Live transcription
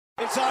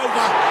It's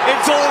over.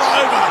 It's all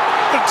over.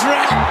 The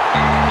drought.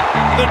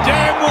 The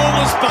damn wall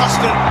was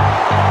busted.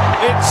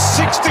 It's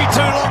 62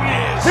 long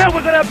years. Now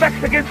we're going to have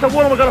backs against the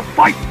wall and we're going to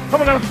fight. And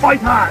we're going to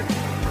fight hard.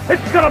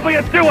 It's going to be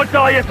a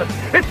do-or-die effort.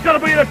 It's going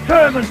to be a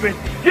determined bit.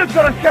 You've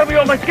got to show me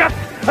all the guts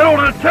and all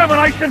the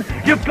determination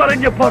you've got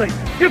in your body.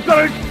 You've got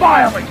to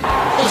inspire me.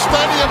 The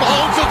stadium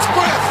holds its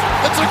breath.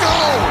 It's a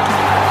goal.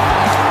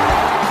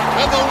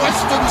 And the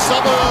western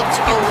suburbs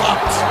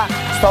erupt.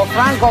 Sto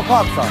Franco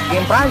Cozzo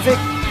in Brunswick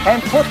and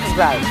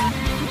Portugal.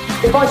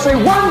 If I see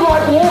one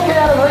bloke walk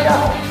out of here,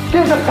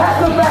 gives a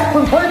pat on the back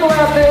from people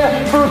out there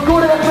for a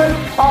good effort,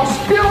 I'll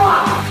spew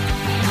up.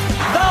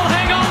 They'll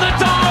hang on, the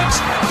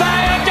Dogs. They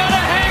are going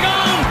to hang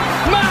on.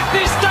 Mark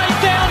this date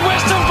down,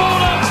 Western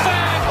Bulldogs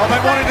fan. I've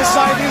been wanting to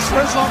say this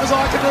for as long as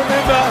I can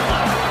remember.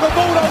 The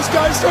Bulldogs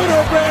go through to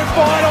a grand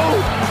final.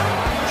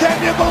 Can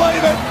you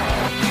believe it?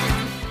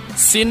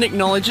 SYN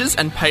acknowledges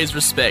and pays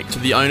respect to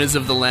the owners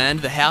of the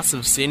land the House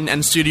of SYN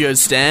and studios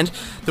stand,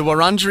 the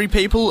Wurundjeri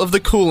people of the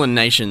Kulin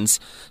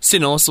Nations.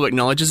 SYN also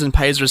acknowledges and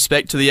pays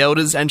respect to the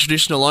elders and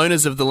traditional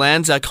owners of the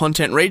lands our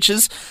content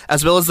reaches,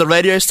 as well as the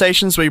radio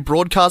stations we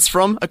broadcast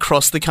from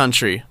across the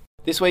country.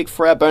 This week,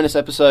 for our bonus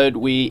episode,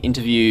 we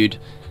interviewed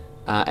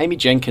Amy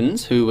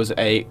Jenkins, who was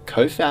a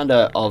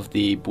co-founder of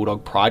the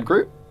Bulldog Pride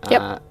Group.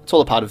 Yep. It's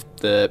all a part of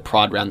the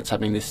Pride round that's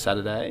happening this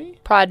Saturday.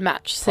 Pride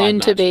match, soon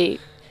to be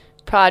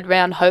Pride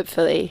round,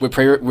 hopefully.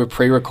 We're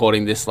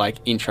pre-recording this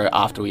intro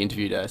after we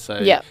interviewed her, so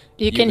yep.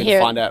 you can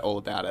find out all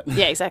about it.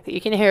 Yeah, exactly. You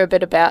can hear a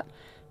bit about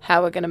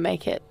how we're going to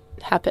make it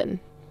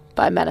happen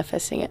by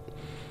manifesting it.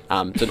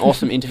 It's an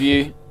awesome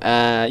interview.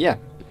 Here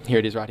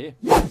it is right here.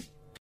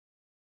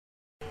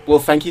 Well,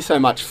 thank you so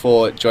much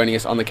for joining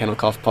us on the Kennel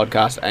Cough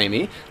podcast,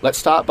 Amy. Let's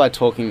start by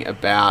talking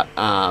about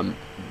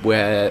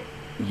where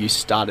you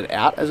started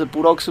out as a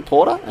Bulldog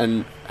supporter,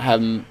 and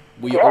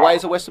were you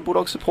always a Western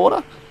Bulldog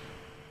supporter?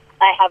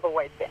 I have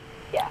always been,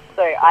 yeah.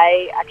 So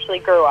I actually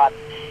grew up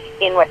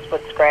in West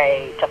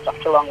Footscray, just off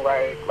Geelong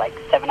Road,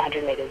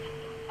 700 metres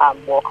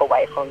walk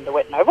away from the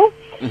Whitten Oval.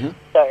 Mm-hmm.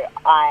 So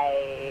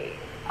I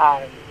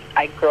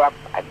grew up,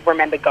 I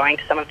remember going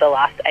to some of the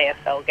last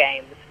AFL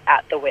games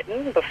at the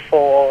Whitten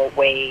before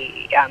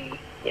we,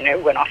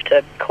 went off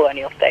to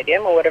Colonial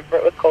Stadium or whatever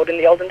it was called in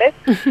the olden days.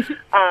 So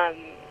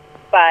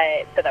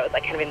that was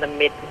kind of in the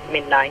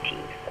mid-90s.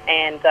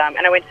 And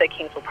I went to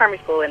Kingsville Primary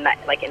School in that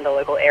in the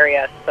local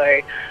area.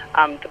 So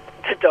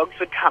the dogs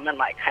would come and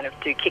kind of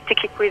do kick to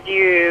kick with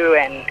you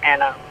and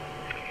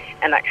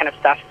that kind of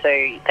stuff. So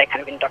they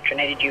kind of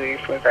indoctrinated you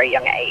from a very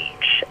young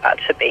age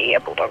to be a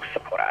Bulldog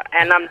supporter.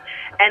 And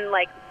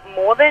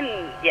more than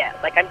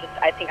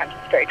I think I'm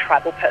just a very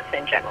tribal person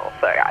in general.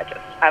 So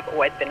I've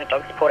always been a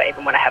dog supporter,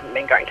 even when I haven't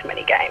been going to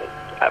many games.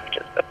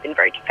 I've been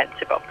very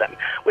defensive of them,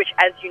 which,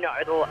 as you know,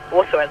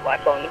 also as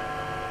lifelong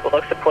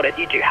Bulldog supporters,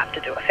 you do have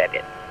to do a fair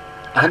bit.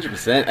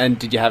 100%. And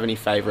did you have any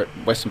favourite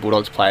Western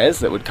Bulldogs players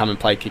that would come and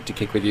play kick to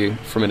kick with you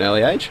from an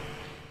early age?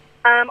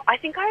 I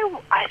think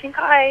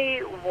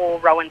I wore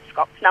Rowan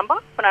Scott's number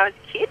when I was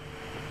a kid.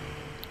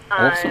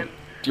 Awesome.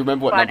 Do you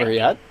remember what number he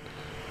had?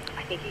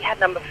 I think he had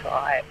number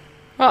 5.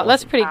 Oh,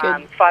 that's pretty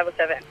good. 5 or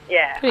 7,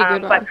 yeah. Pretty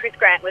good one. But Chris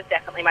Grant was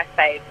definitely my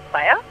favourite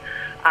player.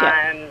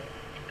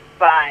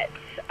 But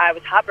I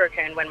was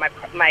heartbroken when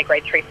my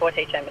grade 3-4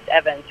 teacher, Miss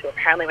Evans, who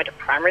apparently went to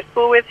primary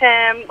school with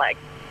him,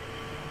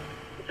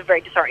 it was a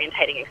very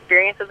disorientating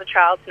experience as a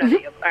child to know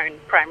that your own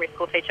primary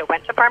school teacher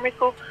went to primary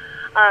school.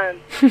 And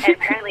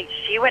apparently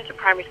she went to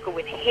primary school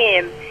with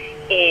him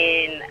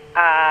in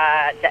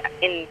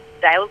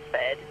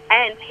Daylesford,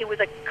 and he was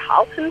a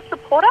Carlton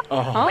supporter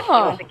when he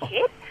was a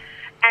kid.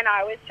 And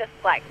I was just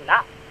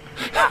nah,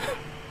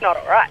 not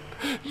all right.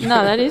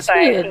 No, that is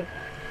weird.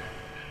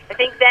 I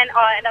think then,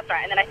 and that's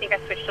right. And then I think I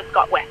switched to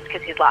Scott West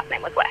because his last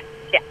name was West.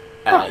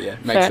 Yeah. Yeah,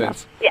 makes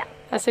sense. Yeah.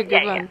 That's a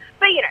good one. Yeah.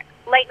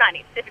 But, late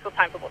 90s, difficult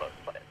time for Bulldog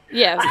supporters.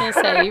 Yeah, I was going to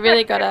say, you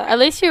really got to... At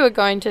least you were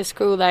going to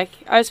school,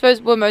 I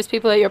suppose, were most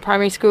people at your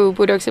primary school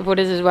Bulldog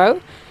supporters as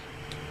well?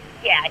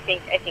 Yeah, I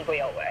think we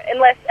all were.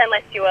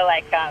 Unless you were,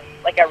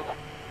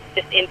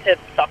 just into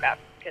soccer.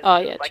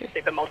 It's true. A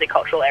super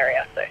multicultural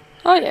area, so...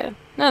 Oh, yeah.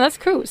 No, that's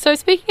cool. So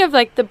speaking of,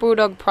 the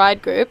Bulldog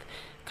Pride group,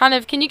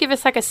 can you give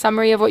us, a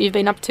summary of what you've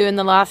been up to in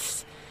the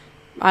last,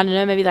 I don't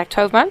know, maybe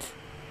 12 months?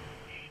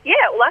 Yeah,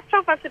 last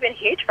 12 months have been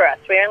huge for us.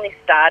 We only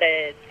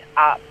started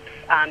up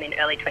in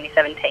early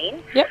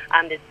 2017. Yep.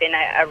 There's been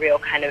a real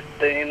kind of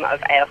boom of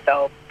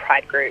AFL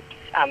Pride groups.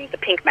 The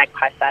Pink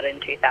Magpie started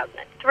in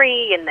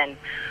 2003, and then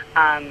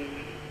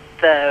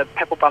the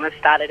Purple Bombers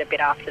started a bit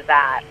after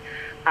that.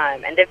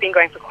 And they've been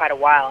going for quite a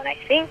while. And I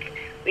think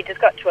we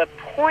just got to a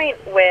point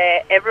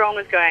where everyone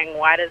was going,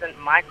 why doesn't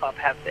my club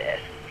have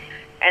this?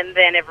 And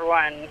then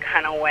everyone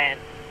kind of went,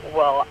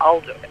 well,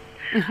 I'll do it.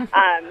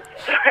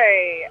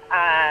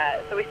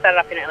 So we started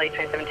up in early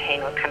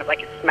 2017 with kind of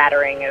a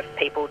smattering of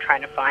people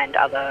trying to find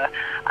other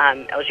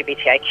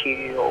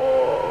LGBTIQ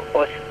or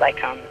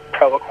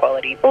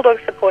pro-equality Bulldog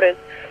supporters.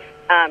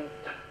 And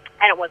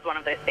it was one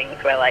of those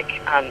things where,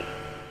 a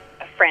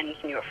friend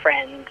knew a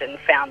friend and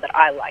found that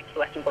I liked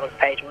the Western Bulldogs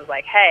page and was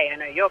like, hey, I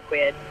know you're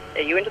queer.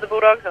 Are you into the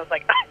Bulldogs? And I was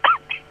like,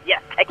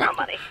 yes, take my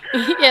money.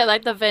 Yeah,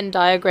 like the Venn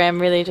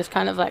diagram really just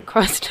kind of like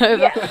crossed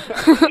over.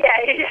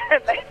 Yeah,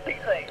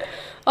 basically.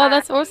 Oh,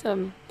 that's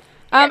awesome.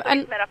 So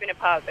we met up in a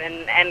pub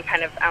and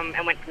kind of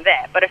and went from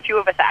there. But a few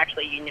of us are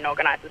actually union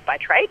organisers by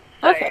trade.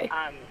 So, okay.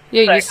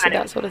 You're so used to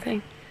that sort of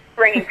thing.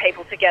 Bringing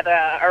people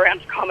together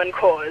around a common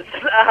cause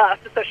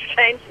for social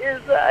change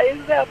is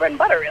our bread and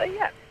butter, really,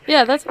 yeah.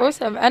 Yeah, that's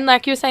awesome. And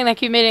like you were saying,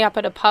 like you meeting up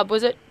at a pub,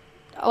 was it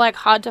like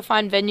hard to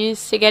find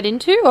venues to get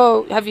into,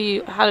 or have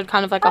you had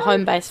kind of like a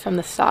home base from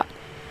the start?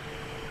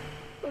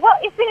 Well,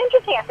 it's been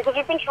interesting actually, because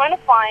we've been trying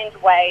to find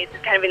ways,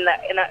 kind of in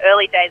the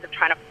early days of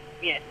trying to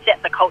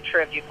set the culture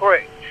of your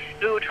group.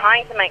 We were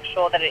trying to make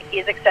sure that it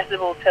is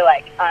accessible to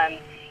like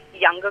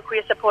younger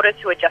queer supporters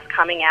who are just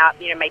coming out,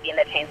 maybe in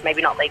their teens,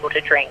 maybe not legal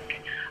to drink.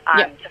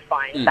 To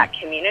find that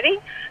community.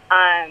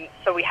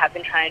 So we have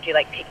been trying to do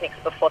like picnics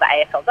before the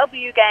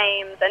AFLW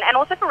games and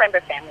also for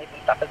rainbow families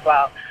and stuff as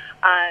well,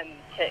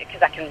 because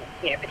that can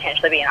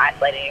potentially be an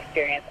isolating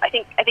experience. I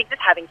think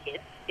just having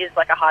kids is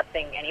like a hard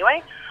thing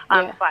anyway,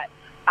 but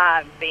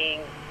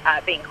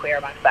being queer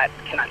amongst that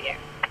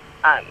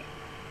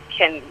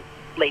can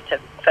lead to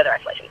further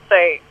isolation.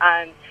 So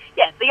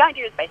the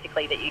idea is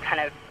basically that you kind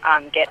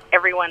of get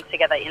everyone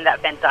together in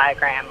that Venn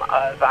diagram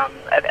of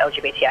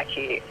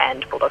LGBTIQ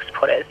and Bulldog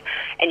supporters,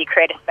 and you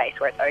create a space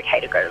where it's okay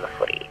to go to the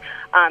footy.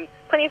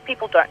 Plenty of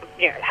people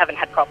haven't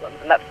had problems,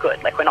 and that's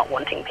good. Like, we're not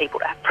wanting people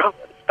to have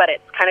problems, but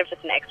it's kind of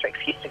just an extra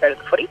excuse to go to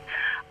the footy.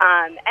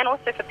 And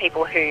also for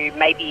people who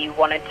maybe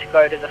wanted to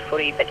go to the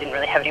footy but didn't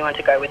really have anyone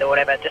to go with or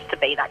whatever, just to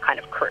be that kind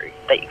of crew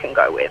that you can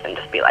go with and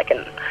just be like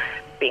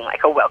being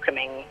like a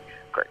welcoming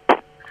group.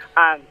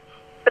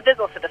 But there's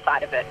also the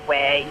side of it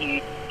where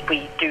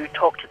we do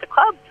talk to the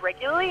clubs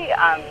regularly.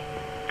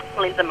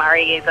 Linda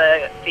Murray is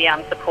the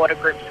supporter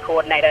groups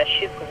coordinator.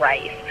 She's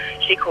great.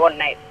 She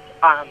coordinates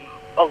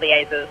or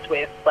liaises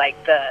with like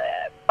the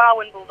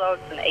Barwon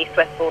Bulldogs and the East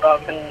West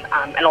Bulldogs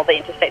and all the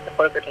interstate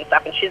supporter groups and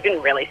stuff. And she's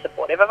been really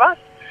supportive of us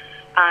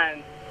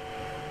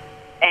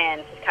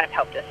and just kind of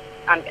helped us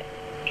kind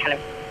of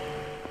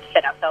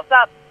set ourselves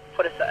up,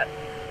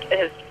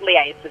 has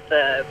liaised with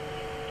the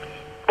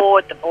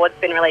board. The board's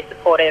been really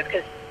supportive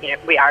because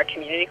we are a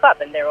community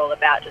club and they're all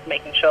about just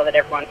making sure that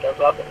everyone feels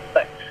welcome.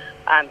 So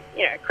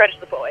credit to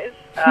the boys.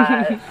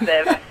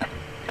 They've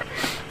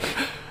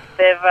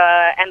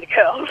and the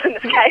girls in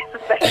this case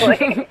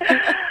especially.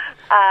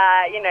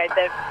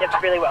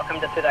 They've really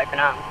welcomed us with open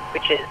arms,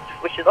 which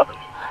is awesome.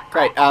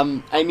 Great.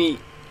 Amy,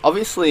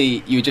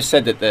 obviously you just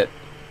said that there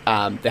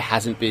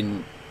hasn't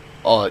been,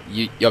 or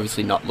you're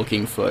obviously not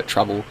looking for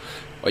trouble,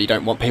 or you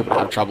don't want people to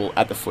have trouble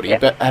at the footy.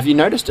 Yep. But have you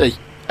noticed a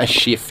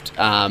shift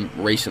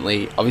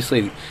recently?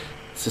 Obviously,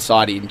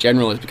 society in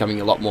general is becoming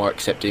a lot more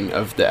accepting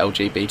of the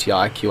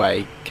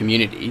LGBTIQA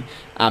community.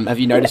 Have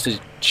you noticed a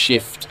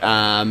shift,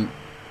 I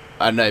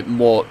don't know,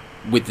 more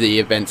with the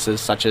events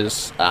such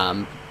as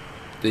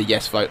the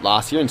Yes vote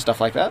last year and stuff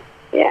like that?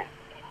 Yeah.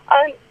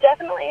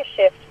 Definitely a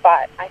shift,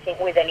 but I think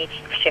with any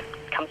shift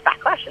comes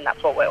backlash, and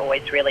that's what we're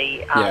always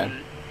really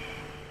attuned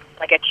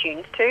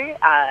to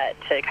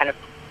kind of,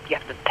 you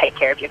have to take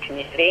care of your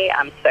community.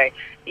 So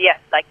yes,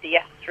 like the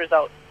Yes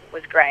result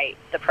was great.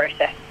 The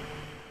process,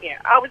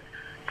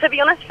 to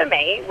be honest, for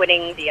me,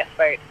 winning the Yes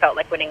vote felt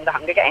like winning the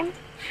Hunger Games.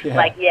 Yeah.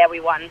 Like, we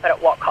won, but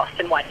at what cost,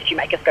 and why did you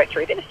make us go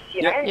through this,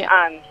 you know? Yeah.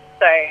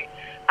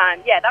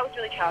 That was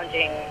really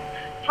challenging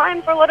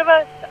time for a lot of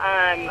us.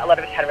 A lot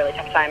of us had a really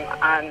tough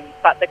time,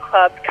 but the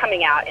club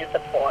coming out in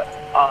support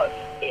of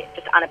it,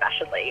 just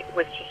unabashedly,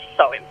 was just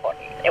so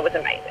important. It was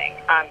amazing.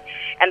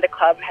 And the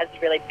club has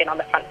really been on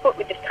the front foot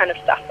with this kind of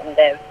stuff, and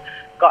they've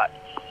got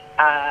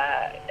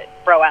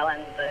Bro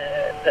Allen,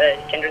 the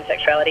Gender and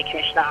Sexuality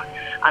Commissioner,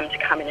 to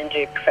come in and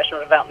do professional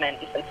development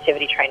and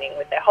sensitivity training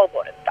with their whole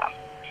board and stuff.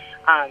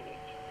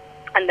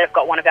 And they've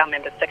got one of our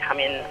members to come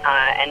in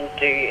and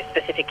do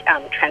specific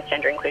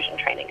transgender inclusion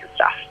training and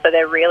stuff. So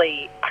they're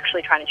really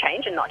actually trying to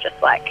change and not just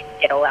like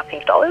get all our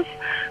pink dollars,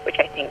 which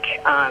I think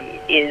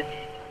is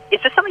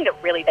just something that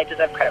really they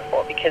deserve credit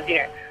for, because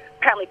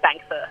apparently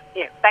banks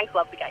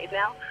love the gays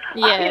now.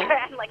 Yeah.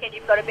 And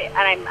you've got a bit,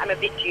 and I'm a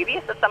bit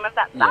dubious of some of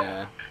that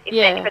stuff.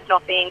 Yeah. If it's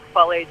not being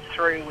followed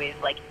through with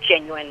like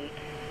genuine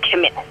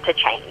commitment to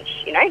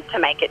change, to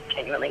make it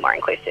genuinely more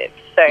inclusive.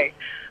 So,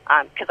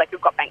 because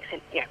we've got banks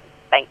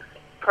banks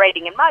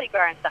parading in Mardi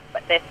Gras and stuff,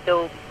 but they're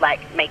still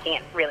like making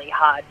it really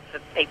hard for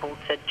people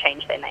to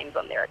change their names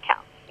on their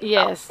accounts.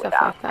 Yeah, stuff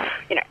like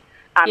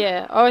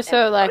that.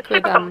 Also like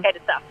with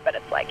complicated stuff, but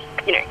it's like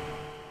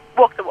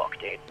walk the walk,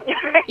 dude.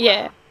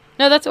 Yeah.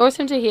 No, that's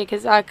awesome to hear,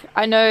 because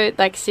I know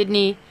like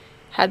Sydney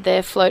had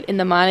their float in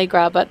the Mardi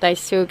Gras, but they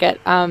still get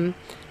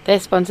their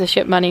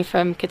sponsorship money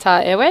from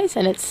Qatar Airways,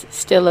 and it's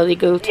still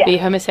illegal to be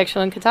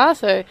homosexual in Qatar.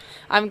 So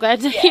I'm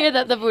glad to hear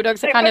that the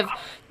Bulldogs are kind of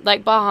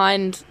like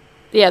behind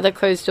the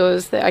closed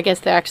doors. I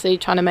guess they're actually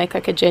trying to make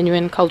like a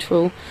genuine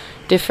cultural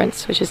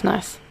difference, which is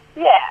nice.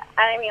 Yeah,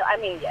 I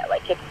mean,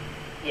 like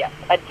yeah,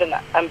 I don't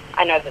know.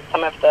 I know that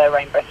some of the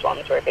Rainbow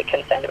Swans were a bit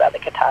concerned about the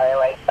Qatar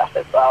Airways stuff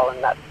as well,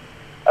 and that's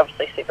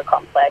obviously super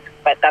complex.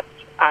 But that's,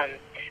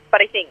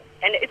 but I think,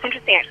 and it's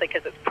interesting actually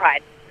because it's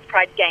Pride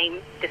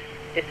game this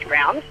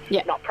round,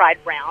 not Pride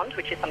round,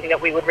 which is something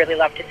that we would really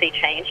love to see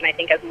change. And I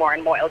think as more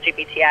and more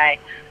LGBTI,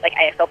 like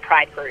AFL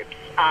Pride groups,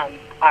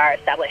 are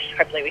established,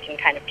 hopefully we can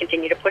kind of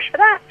continue to push for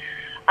that.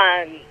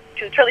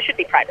 Because it really should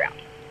be Pride round.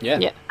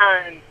 Yeah.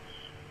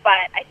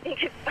 But I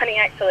think it's funny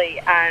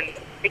actually,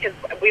 because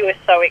we were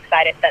so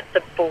excited that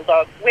the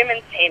Bulldog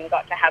women's team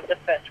got to have the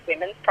first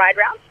women's Pride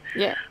round.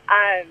 Yeah.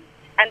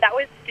 And that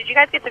was, did you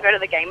guys get to go to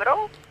the game at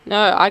all?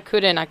 No, I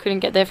couldn't. I couldn't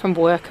get there from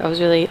work. I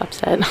was really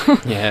upset.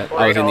 Yeah,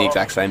 I was in the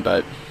exact same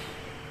boat.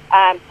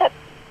 That's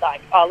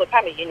like, oh, look,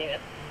 I'm a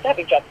unionist.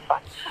 Having jobs is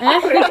fine.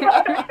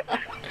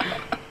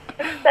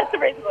 That's the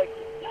reason. Like,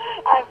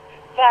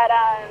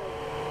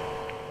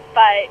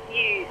 but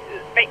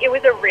it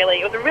was a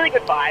really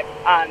good vibe.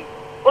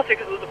 Also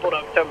because it was a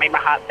Bulldog, so it made my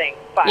heart sing.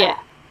 But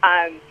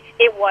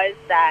it was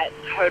that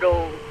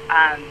total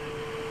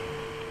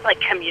like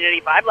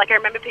community vibe. Like I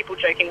remember people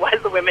joking, why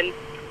does the women's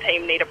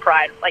team need a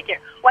Pride? Like,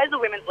 why does the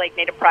women's league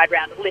need a Pride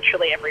round?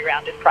 Literally every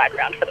round is Pride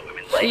round for the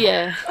women's league.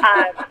 Yeah.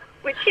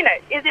 Which,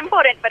 is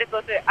important, but it's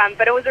also,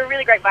 but it was a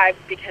really great vibe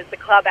because the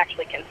club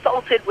actually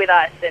consulted with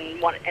us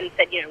and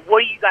said, what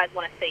do you guys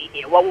want to see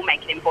here? What will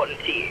make it important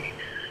to you?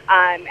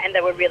 And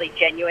they were really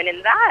genuine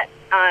in that.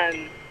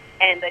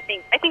 And I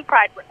think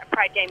Pride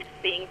games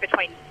being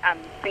between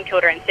St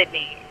Kilda and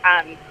Sydney,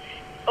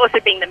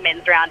 also being the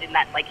men's round in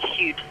that like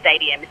huge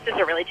stadium, it's just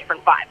a really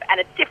different vibe, and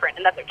it's different,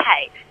 and that's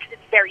okay because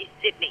it's very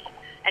Sydney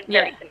and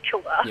very St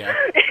Kilda. Yeah.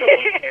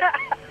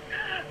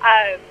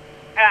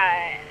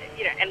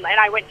 And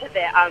I went to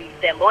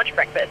their launch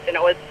breakfast, and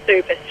it was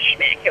super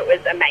schmick. It was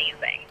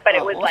amazing, but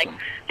it was awesome.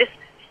 Like just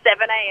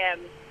 7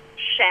 a.m.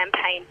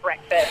 champagne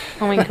breakfast.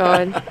 Oh my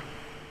god.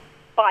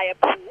 By a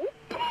pool.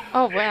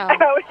 Oh wow.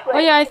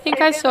 I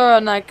think I saw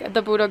on like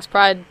the Bulldogs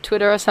Pride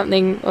Twitter or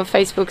something, or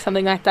Facebook,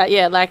 something like that.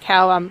 Yeah, like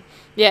how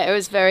it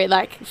was very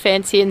like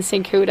fancy in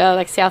St Kilda,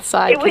 like South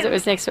Side, because it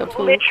was next to a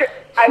pool.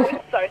 I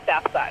was so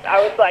South Side. I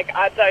was like,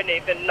 I don't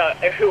even know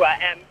who I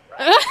am.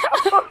 Right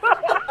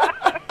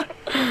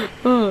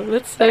oh,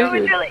 that's so it was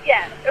good.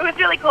 It was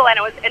really cool, and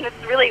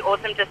it's really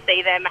awesome to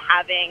see them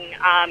having.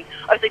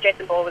 Obviously,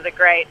 Jason Ball was a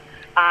great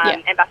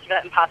ambassador for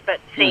that in the past, but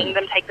seeing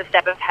them take the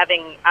step of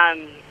having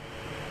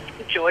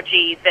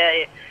Georgie,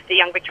 the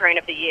young Victorian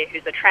of the Year,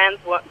 who's a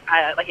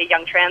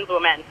young trans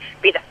woman,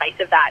 be the face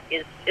of that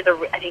is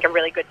I think a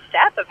really good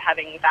step of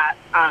having that,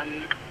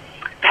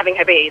 having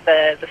her be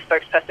the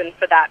spokesperson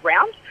for that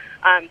round.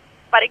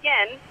 But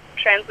again,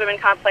 trans women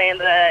can't play in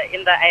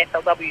the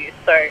AFLW,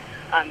 so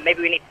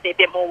maybe we need to see a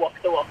bit more walk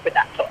the walk with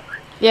that talk.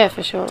 Yeah,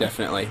 for sure.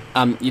 Definitely.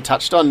 You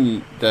touched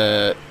on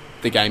the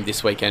game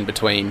this weekend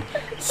between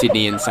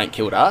Sydney and St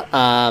Kilda,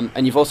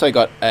 and you've also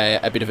got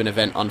a bit of an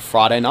event on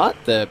Friday night,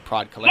 the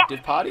Pride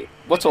Collective Party.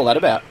 What's all that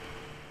about?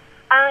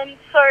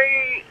 So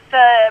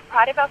the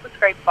Pride of Alpha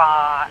Scrape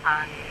Bar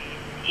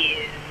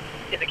is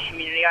a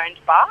community-owned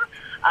bar,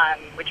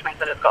 which means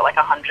that it's got like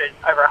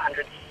over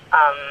 100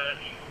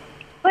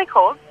 what are they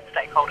called?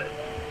 Stakeholders.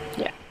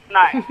 Yeah.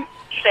 No,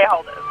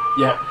 shareholders.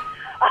 Yeah.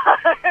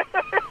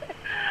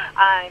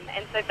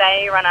 And so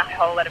they run a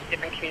whole lot of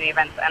different community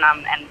events, and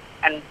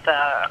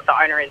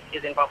the owner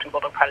is involved in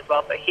Bulldog Pride as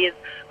well. So he's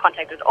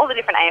contacted all the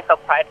different AFL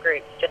Pride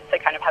groups just to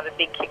kind of have a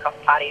big kick-off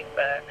party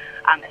for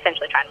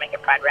essentially trying to make a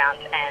Pride round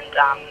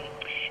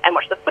and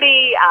watch the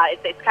footy.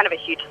 It's kind of a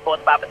huge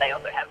sports bar, but they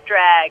also have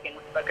drag and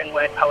spoken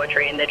word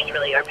poetry, and they're just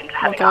really open to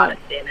having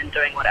artists in and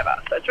doing whatever.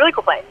 So it's a really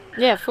cool place.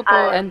 Yeah,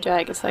 football and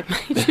drag. It's like my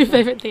two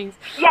favourite things.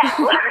 Yeah.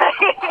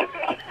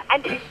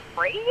 And it's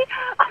free.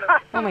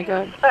 Oh my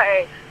god. So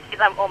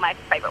it's all my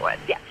favourite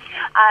words, yeah.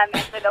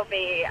 And so there'll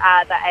be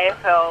the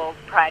AFL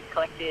Pride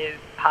Collective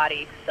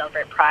Party to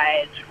celebrate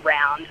Pride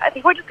round. I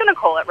think we're just going to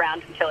call it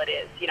round until it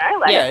is,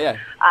 Like,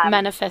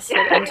 manifest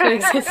it into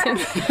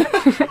existence.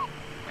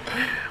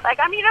 Like,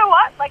 you know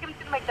what? Like, I'm just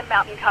going to make the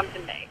mountain come to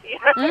me.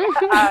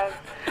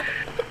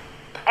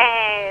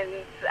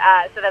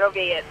 So that'll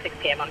be at 6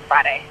 p.m. on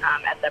Friday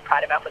at the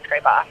Pride of Alpha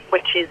Scrape Bar,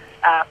 which is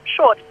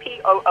short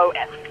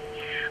POOS.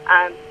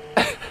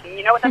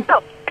 You know what that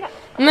spells?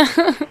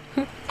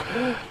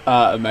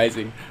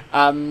 Amazing.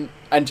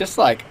 And just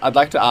like, I'd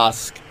like to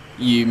ask,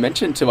 you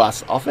mentioned to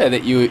us off air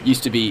that you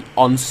used to be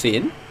on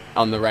SYN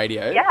on the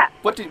radio. Yeah.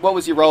 What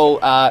was your role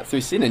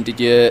through SYN, and did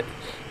you,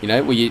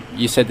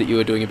 you said that you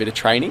were doing a bit of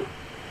training?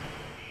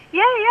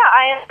 Yeah.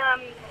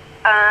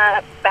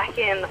 I back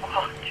in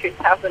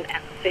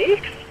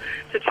 2006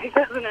 to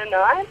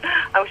 2009,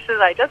 which is,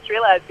 I just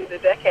realised is a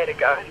decade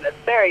ago, and that's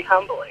very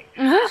humbling.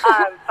 I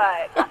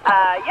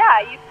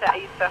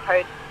used to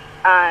host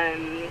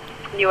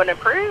New and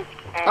Approved,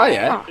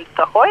 and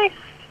The Hoist,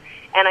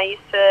 and I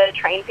used to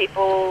train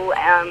people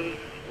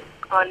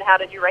on how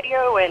to do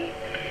radio and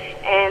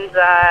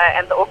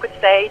the Awkward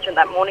Stage and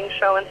that morning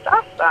show and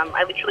stuff.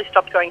 I literally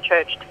stopped going to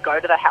church to go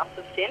to the House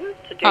of Sin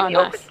to do the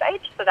Awkward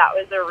Stage, so that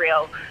was a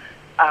real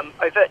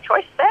overt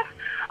choice there.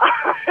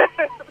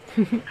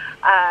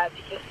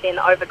 picking sin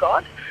over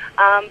God.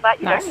 But,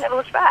 you know, never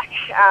looked back.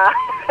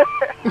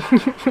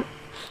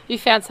 You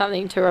found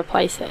something to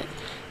replace it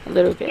a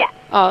little bit. Yeah.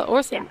 Oh,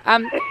 awesome.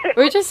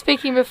 We were just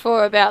speaking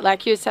before about,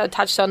 like, you sort of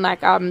touched on,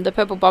 like, the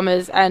Purple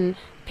Bombers and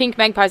Pink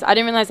Magpies. I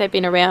didn't realise they'd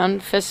been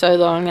around for so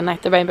long, and,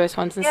 like, the Rainbow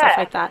Swans and stuff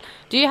like that.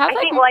 Do you have,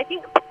 I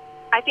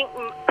think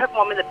Purple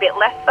Bombers a bit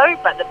less so,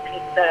 but the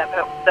Pink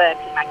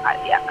Magpies,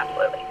 yeah,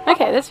 absolutely.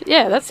 Okay,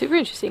 that's super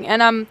interesting.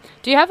 And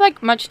do you have,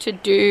 like, much to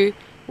do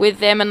with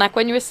them? And, like,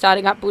 when you were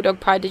starting up Bulldog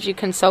Pride, did you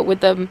consult with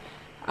them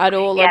at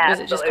all? Or was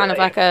it just kind of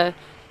like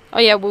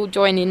we'll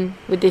join in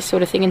with this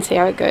sort of thing and see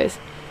how it goes?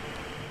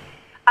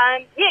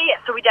 Yeah.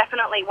 So we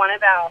definitely, one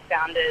of our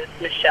founders,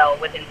 Michelle,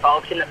 was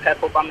involved in the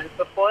Purple Bombers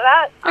before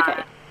that.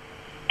 Okay.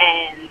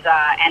 And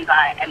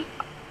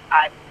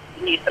I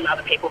knew some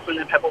other people from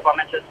the Purple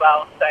Bombers as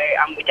well. So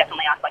we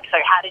definitely asked, like, so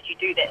how did you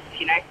do this,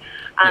 you know?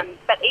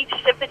 But each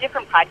of the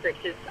different Pride groups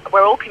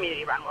we're all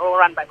community run. We're all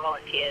run by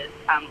volunteers,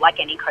 like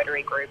any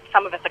coterie group.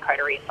 Some of us are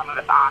coteries, some of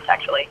us aren't,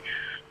 actually.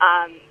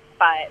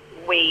 But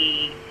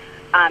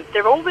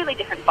they're all really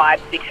different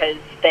vibes because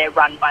they're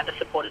run by the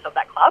supporters of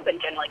that club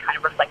and generally kind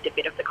of reflect a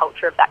bit of the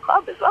culture of that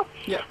club as well.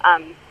 Yeah.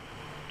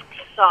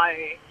 So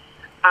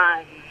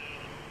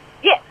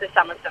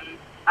some of them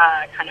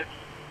are kind of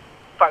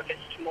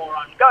focused more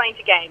on going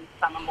to games,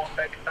 some are more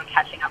focused on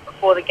catching up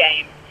before the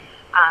game.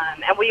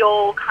 And we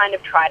all kind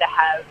of try to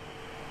have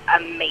a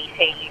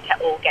meeting to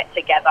all get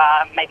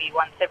together maybe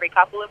once every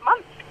couple of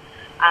months.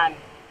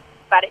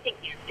 But I think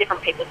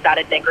different people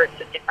started their groups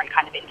with different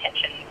kind of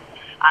intentions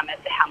as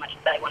to how much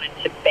they wanted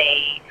to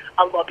be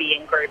a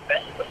lobbying group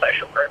versus a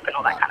social group and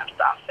all that kind of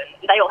stuff. And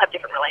they all have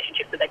different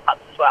relationships with their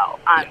clubs as well,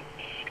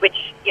 which,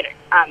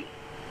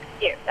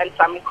 and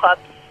some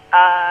clubs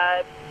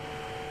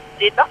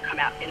did not come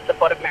out in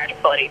support of marriage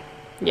equality.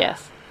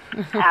 Yes.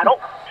 At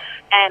all.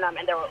 And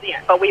they're all,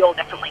 but we all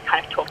definitely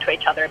kind of talked to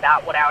each other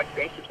about what our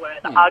experiences were,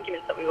 the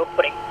arguments that we were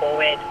putting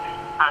forward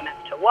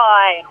as to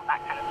why and all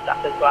that kind of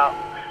stuff as well.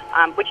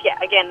 Which,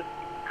 again,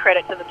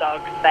 credit to the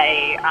dogs.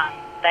 They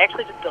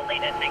actually just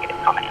deleted negative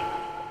comments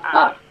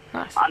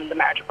nice. on the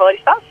marriage equality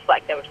stuff.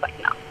 Like, they were just like,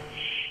 no.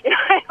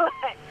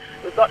 Like,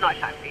 we've got no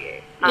time for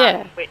you.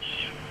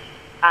 Which,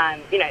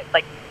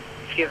 like,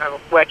 if you ever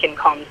work in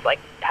comms, like,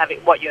 having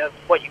what your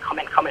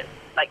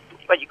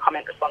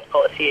comment response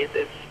policy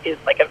is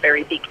like a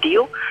very big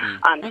deal.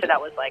 So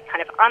that was, like,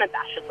 kind of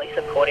unabashedly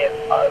supportive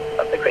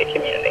of the queer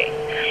community.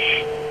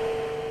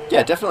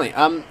 Yeah, definitely.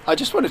 I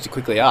just wanted to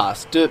quickly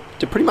ask, do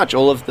pretty much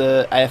all of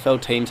the AFL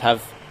teams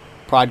have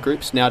Pride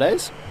groups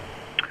nowadays?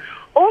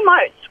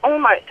 Almost.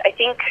 I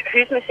think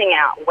who's missing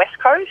out? West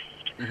Coast,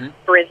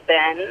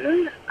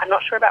 Brisbane. I'm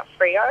not sure about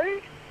Freo.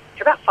 There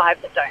are about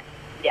 5 that don't.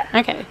 Yeah.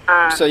 Okay.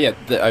 So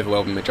the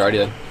overwhelming majority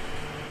then.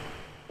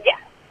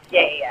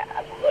 Yeah,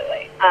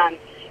 absolutely.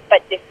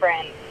 But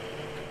different.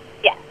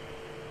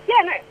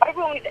 No.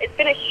 Overall, it's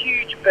been a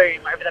huge boom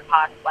over the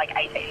past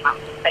 18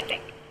 months. I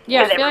think.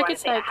 Yeah, I feel like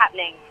it's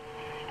happening,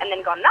 and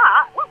then gone,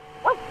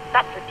 well,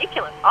 that's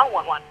ridiculous. I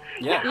want one.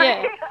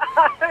 Yeah.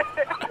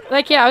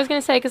 I was going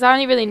to say, because I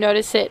only really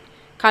noticed it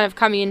kind of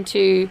coming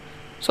into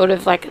sort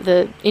of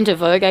into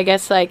vogue, I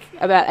guess,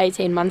 about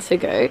 18 months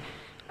ago.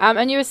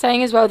 And you were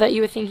saying as well that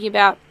you were thinking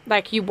about,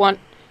 you want,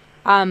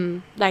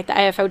 the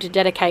AFL to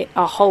dedicate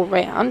a whole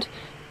round.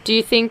 Do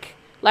you think,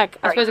 I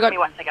suppose give me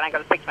 1 second, I got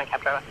to speak to my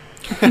cab driver.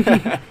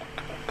 The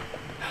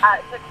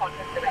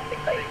Qantas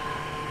domestically.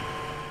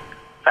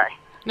 Sorry.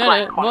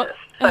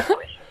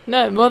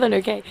 No, more than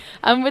okay.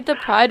 With the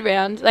Pride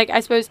round, I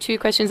suppose 2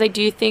 questions.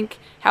 Do you think,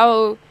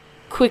 how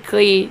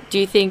quickly do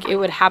you think it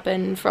would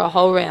happen for a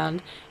whole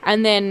round?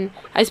 And then,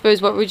 I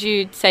suppose, what would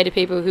you say to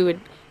people who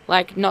would,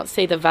 not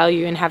see the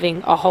value in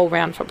having a whole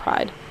round for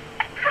Pride?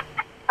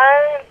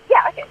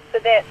 Okay. So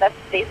that's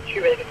these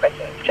 2 really good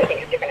questions, which I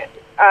think are different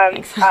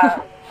answers.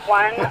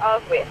 One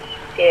of which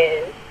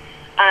is,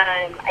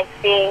 I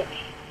think,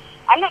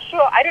 I'm not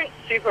sure. I don't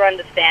super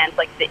understand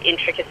the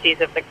intricacies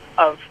of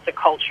the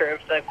culture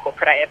of the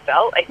corporate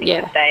AFL. I think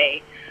that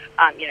they,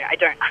 I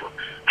don't.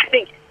 I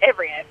think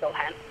every AFL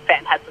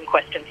fan has some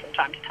questions from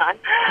time to time.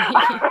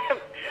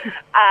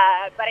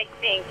 But I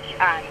think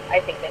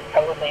there's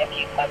probably a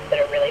few clubs that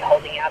are really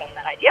holding out on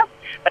that idea.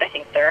 But I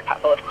think there are a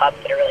couple of clubs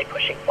that are really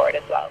pushing for it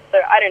as well.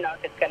 So I don't know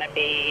if it's going to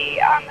be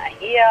a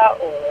year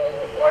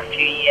or a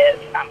few years.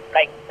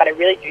 But I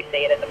really do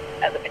see it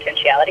as a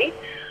potentiality.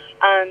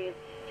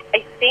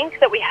 I think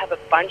that we have a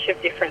bunch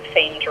of different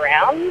themed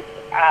rounds,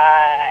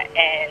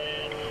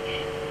 and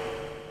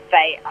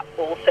they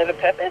all serve a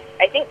purpose.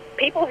 I think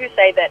people who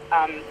say that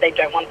they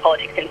don't want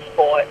politics in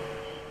sport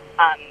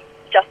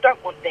just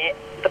don't want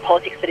the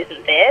politics that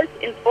isn't theirs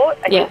in sport.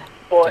 I think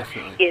sport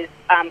is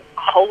a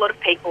whole lot of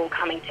people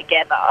coming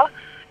together,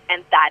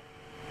 and that,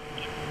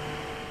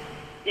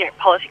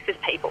 politics is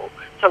people.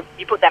 So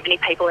you put that many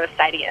people in a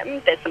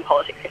stadium, there's some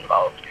politics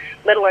involved,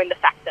 let alone the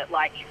fact that,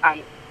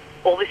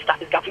 all this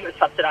stuff is government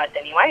subsidised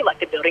anyway,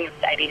 the building of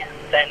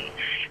stadiums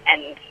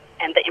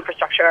and the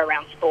infrastructure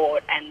around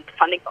sport and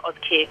funding for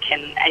Auskick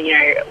and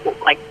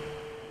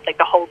like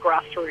the whole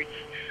grassroots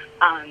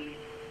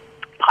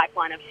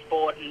pipeline of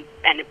sport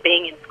and it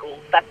being in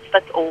schools.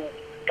 That's all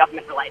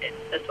government related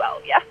as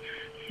well. Yeah.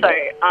 So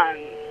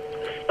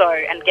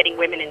and getting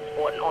women in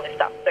sport and all this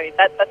stuff. So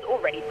that's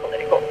already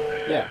political.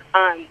 Yeah.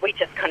 We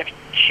just kind of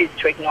choose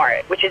to ignore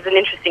it, which is an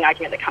interesting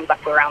argument that comes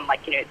up around,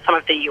 like, you know, some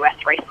of the US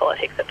race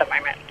politics at the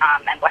moment,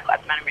 and Black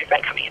Lives Matter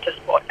movement coming into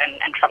sport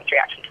and Trump's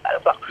reaction to that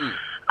as well.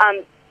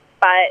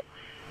 But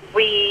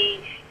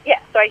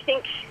so I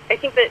think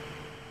that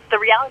the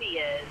reality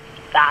is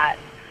that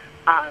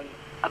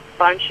a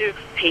bunch of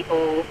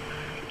people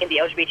in the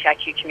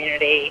LGBTIQ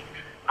community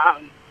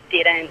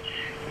didn't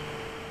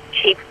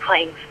keep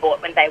playing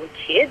sport when they were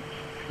kids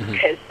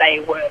because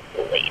they were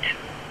bullied.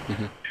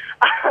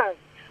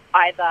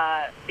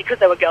 Either because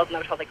they were girls and they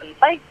were told they couldn't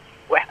play.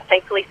 We're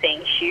thankfully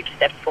seeing huge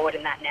steps forward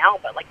in that now,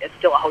 but like there's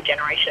still a whole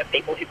generation of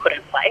people who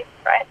couldn't play,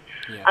 right?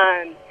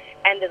 Yeah.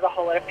 And there's a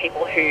whole lot of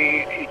people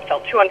who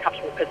felt too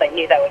uncomfortable because they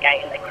knew they were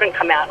gay and they couldn't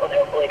come out, or they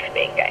were bullied for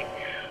being gay.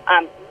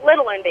 Let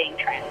alone being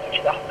trans,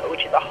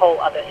 which is a whole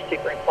other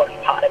super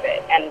important part of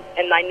it. And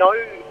I know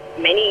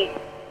many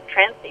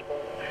trans people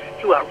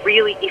who are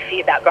really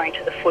iffy about going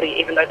to the footy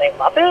even though they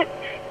love it,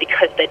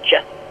 because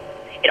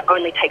it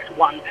only takes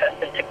one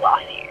person to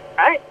glass you,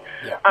 right?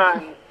 Yeah.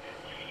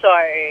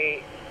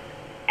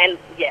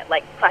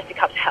 Like plastic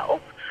cups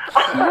help.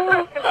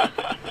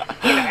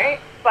 You know,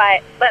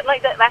 but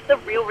like that's a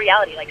real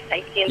reality. Like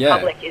safety in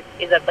public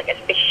is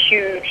a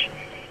huge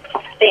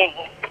thing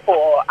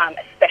for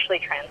especially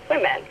trans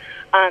women.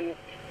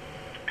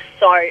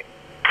 So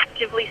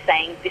actively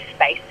saying this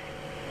space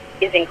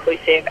is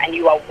inclusive and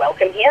you are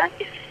welcome here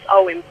is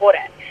so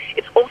important.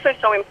 It's also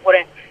so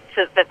important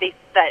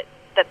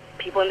that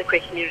people in the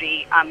queer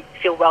community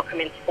feel welcome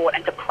in sport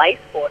and to play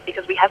sport,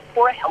 because we have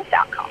poorer health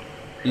outcomes,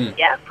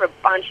 for a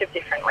bunch of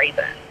different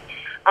reasons,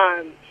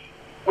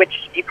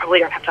 which you probably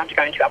don't have time to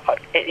go into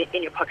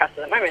in your podcast at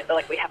the moment, but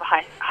like we have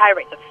high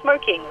rates of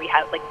smoking, we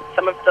have like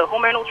some of the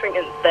hormonal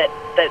treatments that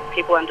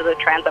people under the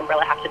trans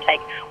umbrella have to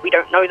take. We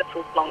don't know the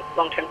full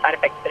long-term side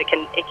effects, but it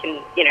can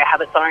you know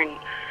have its own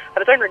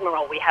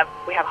rigmarole. We have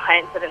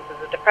high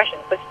incidences of depression.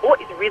 So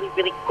sport is really,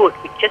 really good.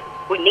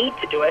 We need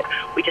to do it.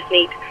 We just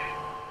need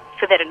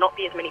for there to not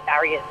be as many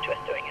barriers to us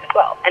doing it as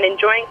well. And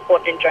enjoying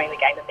sport and enjoying the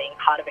game and being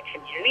part of a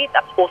community,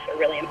 that's also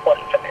really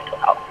important for mental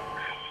health.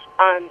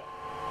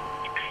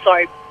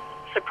 So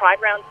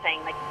Pride Round saying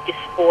like this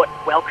sport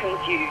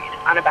welcomes you, it's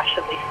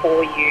unabashedly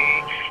for you,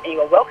 and you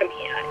are welcome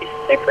here is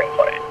super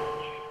important.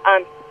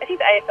 I think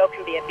the AFL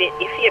can be a bit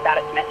iffy about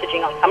its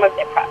messaging on some of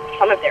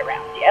their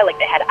rounds. Yeah, like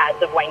they had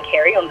ads of Wayne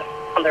Carey on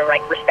the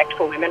like Respect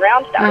for Women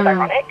round. That was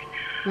ironic.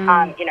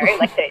 You know,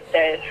 like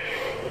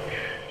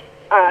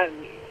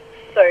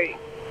so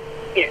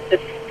you know,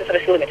 there's sort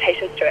of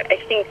limitations to it. I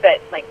think that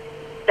like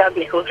Doug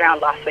Nicholls'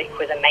 round last week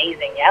was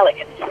amazing. Yeah, like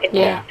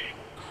it's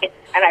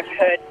and I've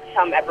heard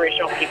some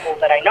Aboriginal people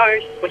that I know,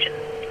 which is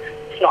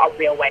it's not a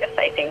real way to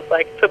say things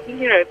like the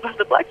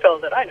black fella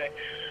that I know.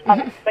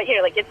 But you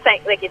know, like it's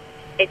saying like it's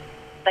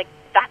like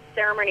that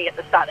ceremony at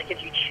the start that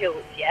gives you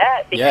chills,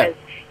 because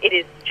it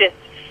is just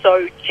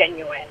so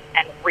genuine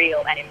and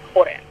real and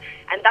important.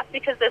 And that's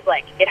because there's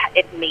like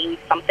it means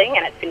something,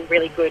 and it's been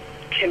really good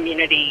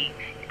community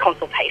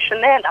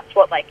consultation there. And that's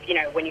what, like, you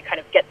know, when you kind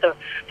of get the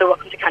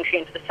welcome to country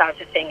into the start of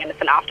the thing and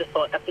it's an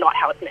afterthought, that's not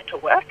how it's meant to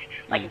work.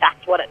 Like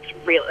that's what it's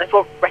real. That's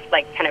what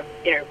like kind of,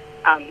 you know,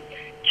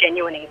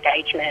 genuine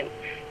engagement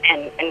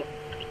and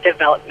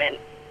development,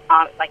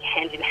 like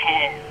hand in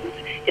hand,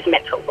 is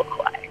meant to look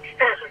like.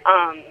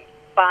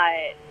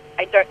 But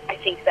I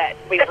think that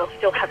we will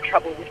still have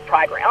trouble with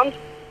Pride Round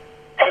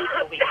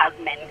until we have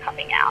men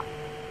coming out.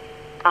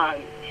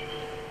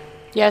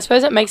 Yeah, I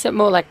suppose it makes it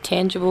more like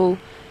tangible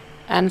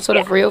and sort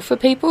of real for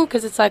people,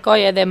 because it's like, oh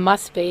yeah, there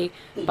must be,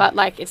 but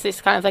like it's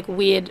this kind of like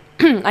weird,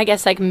 I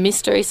guess, like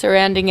mystery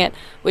surrounding it,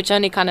 which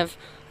only kind of,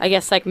 I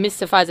guess, like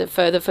mystifies it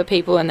further for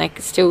people, and they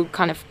still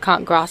kind of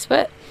can't grasp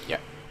it.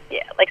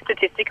 Yeah, like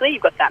statistically,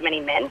 you've got that many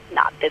men.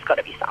 Nah, there's got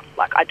to be some.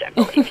 Like, I don't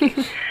believe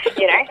you.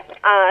 You know,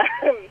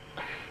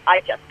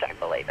 I just don't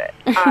believe it.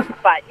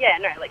 But yeah,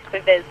 no, like,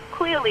 so there's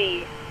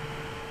clearly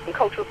some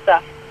cultural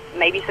stuff,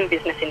 maybe some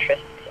business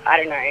interests. I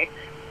don't know.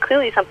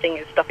 Clearly, something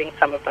is stopping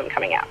some of them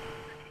coming out.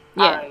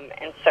 Yeah.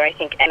 And so I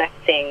think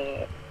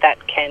anything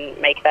that can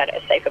make that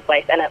a safer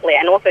place, and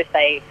also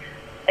say,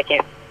 like, you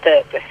know,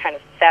 the kind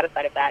of sadder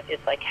side of that is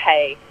like,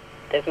 hey,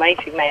 there's money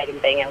to be made in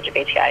being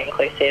LGBTI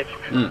inclusive.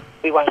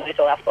 We won't lose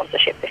all our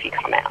sponsorships if you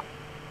come out.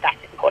 That's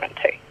important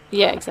too.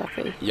 Yeah,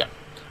 exactly. Yeah.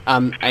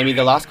 Amy,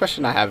 the last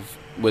question I have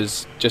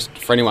was just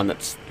for anyone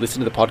that's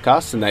listened to the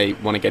podcast and they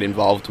want to get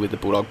involved with the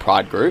Bulldog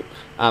Pride group.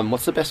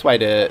 What's the best way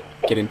to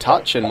get in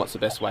touch, and what's the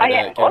best way to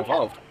get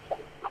involved?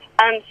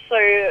 So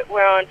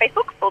we're on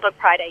Facebook, Bulldog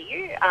Pride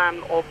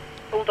AU, or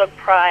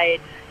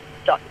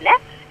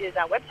bulldogpride.net is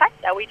our website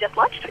that we just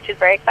launched, which is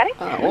very exciting.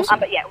 Awesome.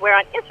 But yeah, we're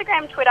on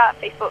Instagram, Twitter,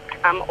 Facebook,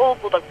 all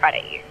Bulldog Pride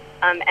AU,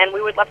 and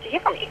we would love to hear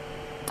from you.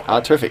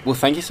 Terrific. Well,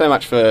 thank you so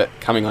much for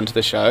coming onto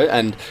the show,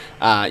 and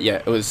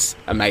it was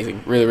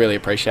amazing. Really, really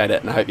appreciate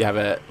it, and I hope you have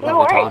a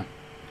lovely time.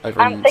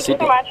 over in Thank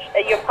Sydney. you so much.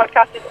 Your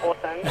podcast is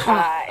awesome.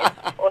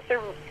 It's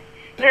also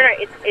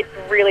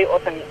it's really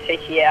awesome to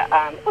hear.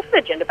 Also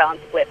the gender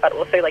balance split, but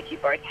also like you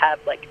both have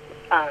like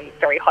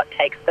very hot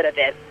takes that are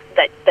there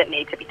that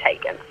need to be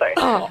taken. So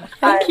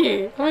thank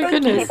you. Oh my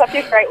goodness. Keep up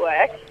your great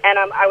work, and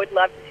I would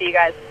love to see you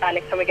guys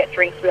next time we get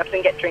drinks. We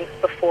often get drinks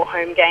before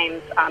home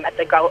games at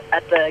the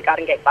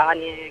Garden Gate Bar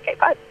near Gate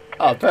 5.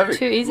 Oh, perfect.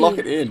 Too easy. Lock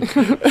it in.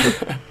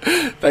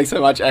 Thanks so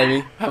much,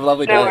 Amy. Have a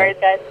lovely day. No worries,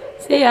 guys.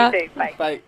 See ya. You too. Bye. Bye.